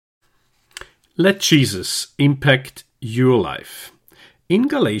Let Jesus impact your life. In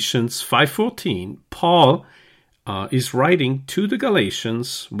Galatians 5:14, Paul is writing to the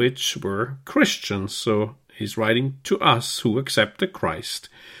Galatians, which were Christians, so he's writing to us who accepted Christ.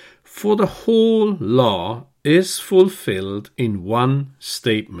 For the whole law is fulfilled in one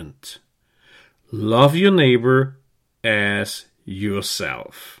statement. Love your neighbor as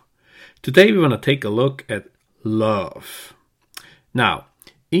yourself. Today we want to take a look at love. Now,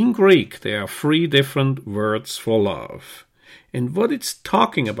 in Greek there are 3 different words for love. And what it's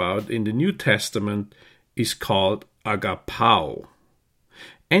talking about in the New Testament is called agapao.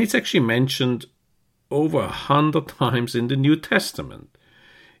 And it's actually mentioned over 100 times in the New Testament.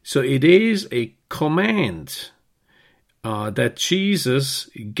 So it is a command that Jesus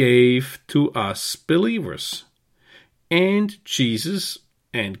gave to us believers. And Jesus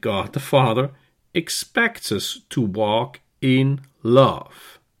and God the Father expects us to walk in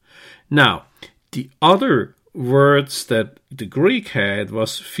love. Now, the other words that the Greek had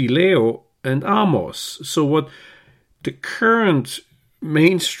was phileo and amos. So what the current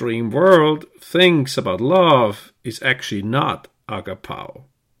mainstream world thinks about love is actually not agapao.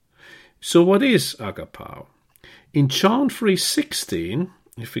 So what is agapao? In John 3:16,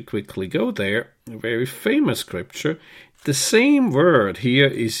 if we quickly go there, a very famous scripture, the same word here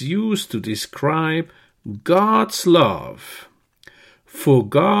is used to describe God's love. For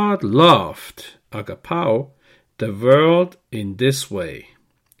God loved, agapao, the world in this way.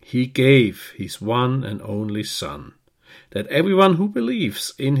 He gave his one and only Son, that everyone who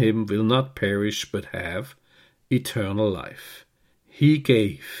believes in him will not perish but have eternal life. He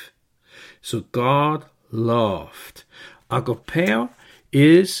gave. So God loved. Agapao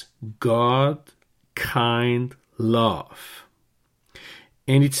is God-kind love.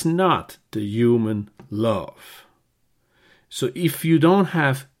 And it's not the human love. So if you don't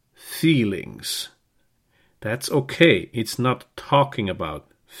have feelings, that's okay. It's not talking about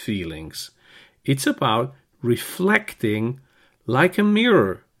feelings. It's about reflecting like a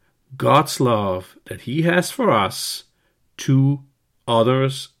mirror God's love that He has for us to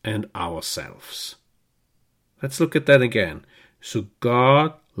others and ourselves. Let's look at that again. So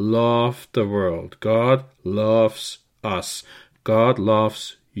God loved the world. God loves us. God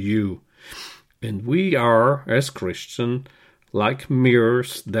loves you. And we are, as Christians, like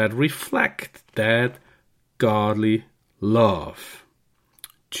mirrors that reflect that godly love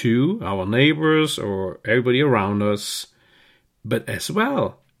to our neighbors or everybody around us, but as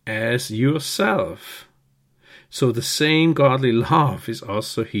well as yourself. So the same godly love is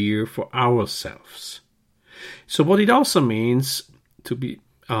also here for ourselves. So what it also means to be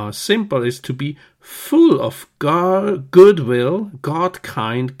simple is to be full of goodwill,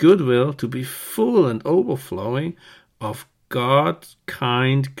 God-kind goodwill, to be full and overflowing of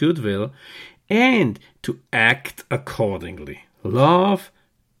God-kind goodwill, and to act accordingly. Love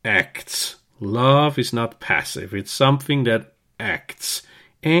acts. Love is not passive. It's something that acts.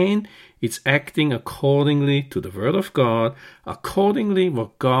 And it's acting accordingly to the Word of God, accordingly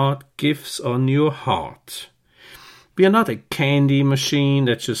what God gives on your heart. We are not a candy machine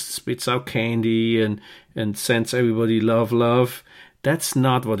that just spits out candy and sends everybody love. That's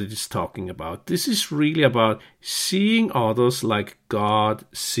not what it is talking about. This is really about seeing others like God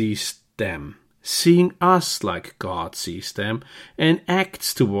sees them, seeing us like God sees them, and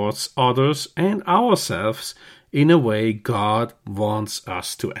acts towards others and ourselves in a way God wants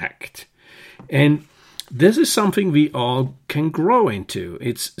us to act. And this is something we all can grow into.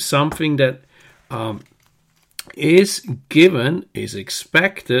 It's something that is given, is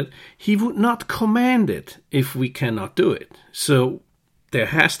expected. He would not command it if we cannot do it. So there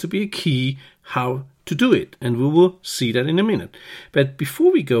has to be a key how to do it, and we will see that in a minute. But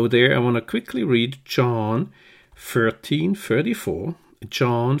before we go there, I want to quickly read John 13:34.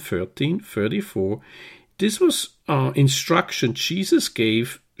 John 13:34. This was instruction Jesus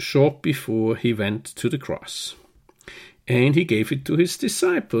gave short before he went to the cross. And he gave it to his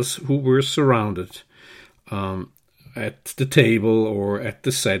disciples who were surrounded at the table or at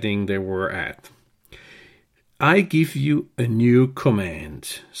the setting they were at. I give you a new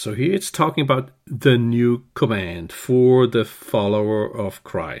command. So here it's talking about the new command for the follower of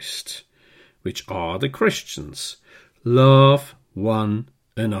Christ, which are the Christians. Love one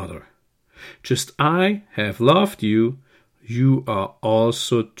another. Just I have loved you, you are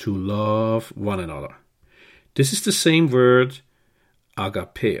also to love one another. This is the same word,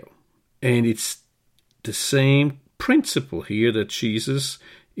 agapeo. And it's the same principle here that Jesus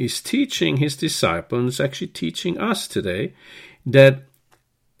is teaching his disciples, actually teaching us today, that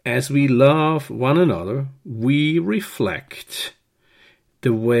as we love one another, we reflect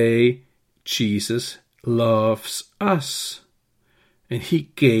the way Jesus loves us. And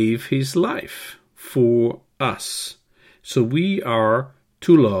he gave his life for us. So we are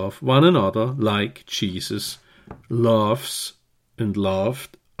to love one another like Jesus loves and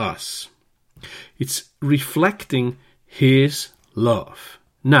loved us. It's reflecting his love.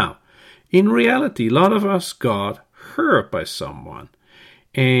 Now, in reality, a lot of us got hurt by someone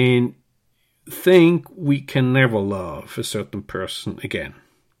and think we can never love a certain person again.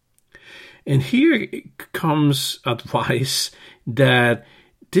 And here comes advice that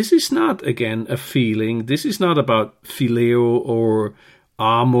this is not, again, a feeling. This is not about phileo or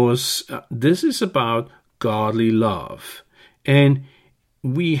amos. This is about godly love. And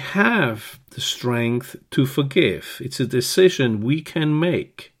we have the strength to forgive. It's a decision we can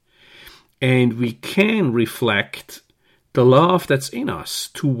make. And we can reflect the love that's in us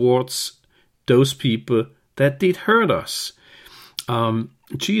towards those people that did hurt us.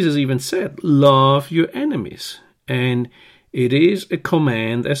 Jesus even said, love your enemies. And it is a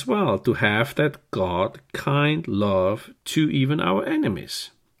command as well to have that God-kind love to even our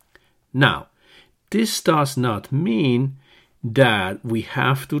enemies. Now, this does not mean that we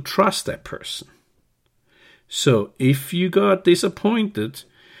have to trust that person. So if you got disappointed,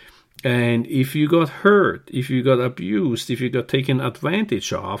 and if you got hurt, if you got abused, if you got taken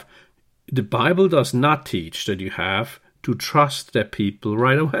advantage of, the Bible does not teach that you have to trust that people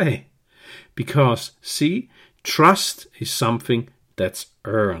right away. Because, see, trust is something that's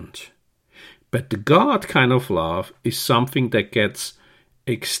earned. But the God kind of love is something that gets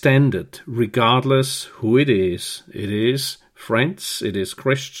extended regardless who it is. It is friends, it is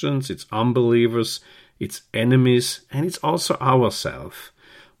Christians, it's unbelievers, it's enemies, and it's also ourselves.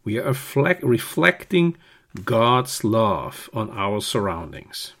 We are reflecting God's love on our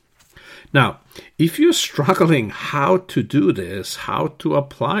surroundings. Now, if you're struggling how to do this, how to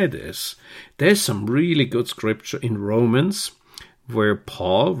apply this, there's some really good scripture in Romans where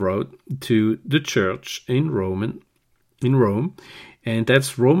Paul wrote to the church in Rome, and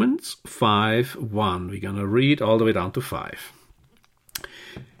that's Romans 5:1. We're going to read all the way down to 5.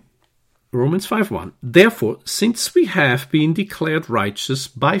 Romans 5:1. Therefore, since we have been declared righteous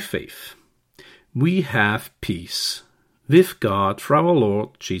by faith, we have peace with God through our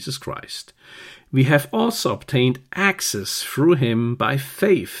Lord Jesus Christ. We have also obtained access through him by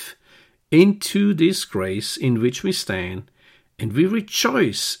faith into this grace in which we stand, and we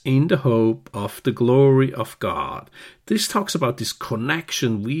rejoice in the hope of the glory of God. This talks about this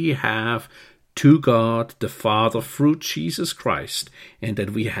connection we have to God the Father through Jesus Christ, and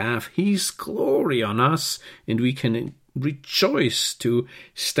that we have his glory on us, and we can rejoice to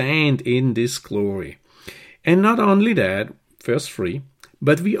stand in this glory. And not only that, verse 3,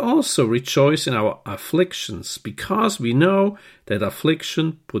 but we also rejoice in our afflictions, because we know that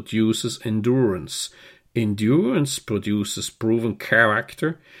affliction produces endurance. Endurance produces proven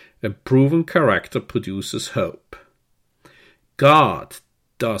character, and proven character produces hope. God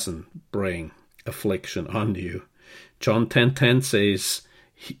doesn't bring affliction on you. John 10:10 says,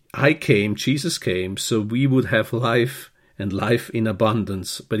 Jesus came, so we would have life and life in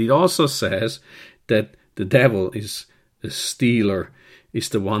abundance. But it also says that the devil is a stealer, is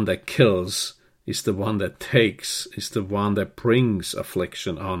the one that kills, is the one that takes, is the one that brings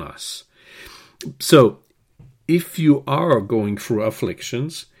affliction on us. So, if you are going through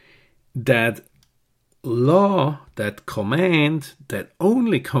afflictions, that law, that command, that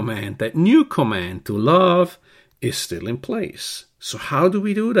only command, that new command to love is still in place. So how do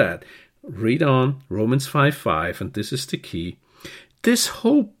we do that? Read on Romans 5:5, and this is the key. This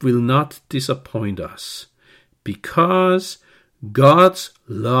hope will not disappoint us, because God's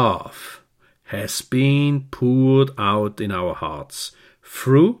love has been poured out in our hearts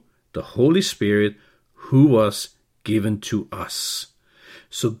through the Holy Spirit who was given to us.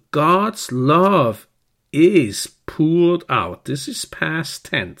 So God's love is poured out. This is past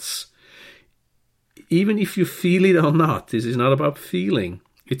tense. Even if you feel it or not, this is not about feeling.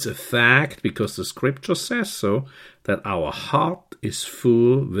 It's a fact, because the scripture says so, that our heart is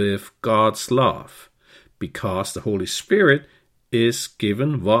full with God's love, because the Holy Spirit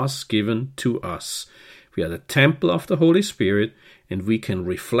was given to us. We are the temple of the Holy Spirit, and we can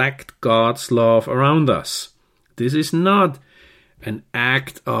reflect God's love around us. This is not an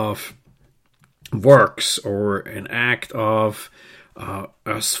act of works or an act of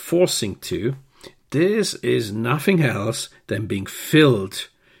us forcing to. This is nothing else than being filled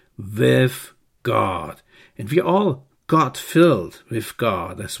with God. And we all got filled with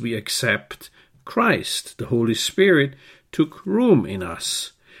God as we accept Christ. The Holy Spirit took room in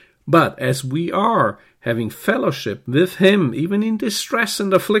us. But as we are having fellowship with him, even in distress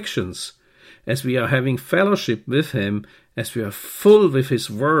and afflictions, as we are having fellowship with him, as we are full with his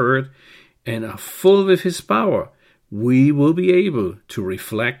word and are full with his power, we will be able to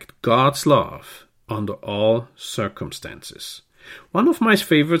reflect God's love under all circumstances. One of my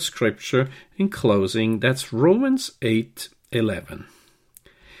favorite scripture in closing, that's Romans 8:11.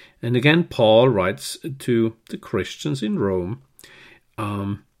 And again, Paul writes to the Christians in Rome.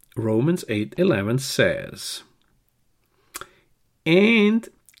 Romans 8:11 says, "And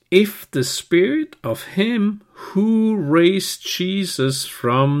if the spirit of him who raised Jesus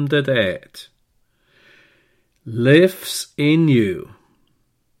from the dead lives in you."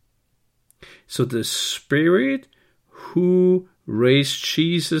 So the spirit who raised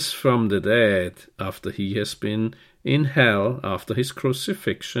Jesus from the dead after he has been in hell, after his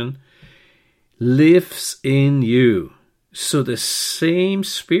crucifixion, lives in you. So the same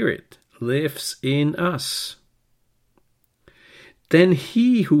spirit lives in us. Then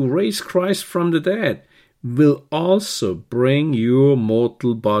he who raised Christ from the dead will also bring your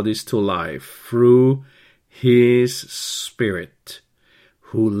mortal bodies to life through his Spirit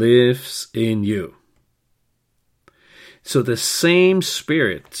who lives in you. So the same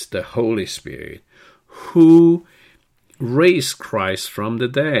Spirit, the Holy Spirit, who raised Christ from the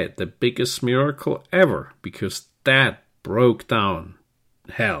dead, the biggest miracle ever, because that broke down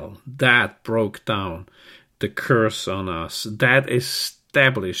hell, that broke down the curse on us, that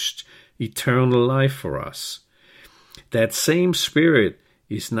established eternal life for us. That same Spirit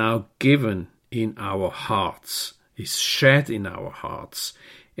is now given in our hearts, is shed in our hearts,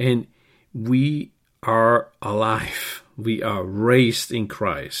 and we are alive. We are raised in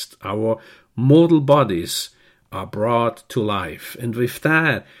Christ. Our mortal bodies are brought to life. And with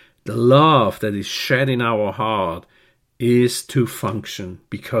that, the love that is shed in our heart is to function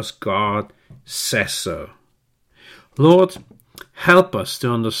because God says so. Lord, help us to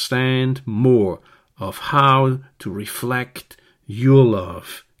understand more of how to reflect your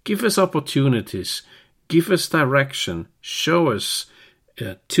love. Give us opportunities. Give us direction. Show us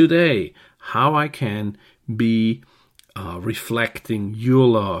today how I can be reflecting your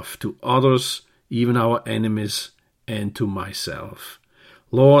love to others, even our enemies, and to myself.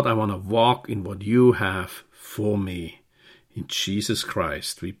 Lord, I want to walk in what you have for me. In Jesus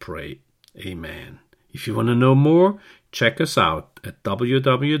Christ we pray. Amen. If you want to know more, check us out at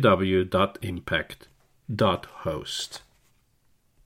www.impact.host.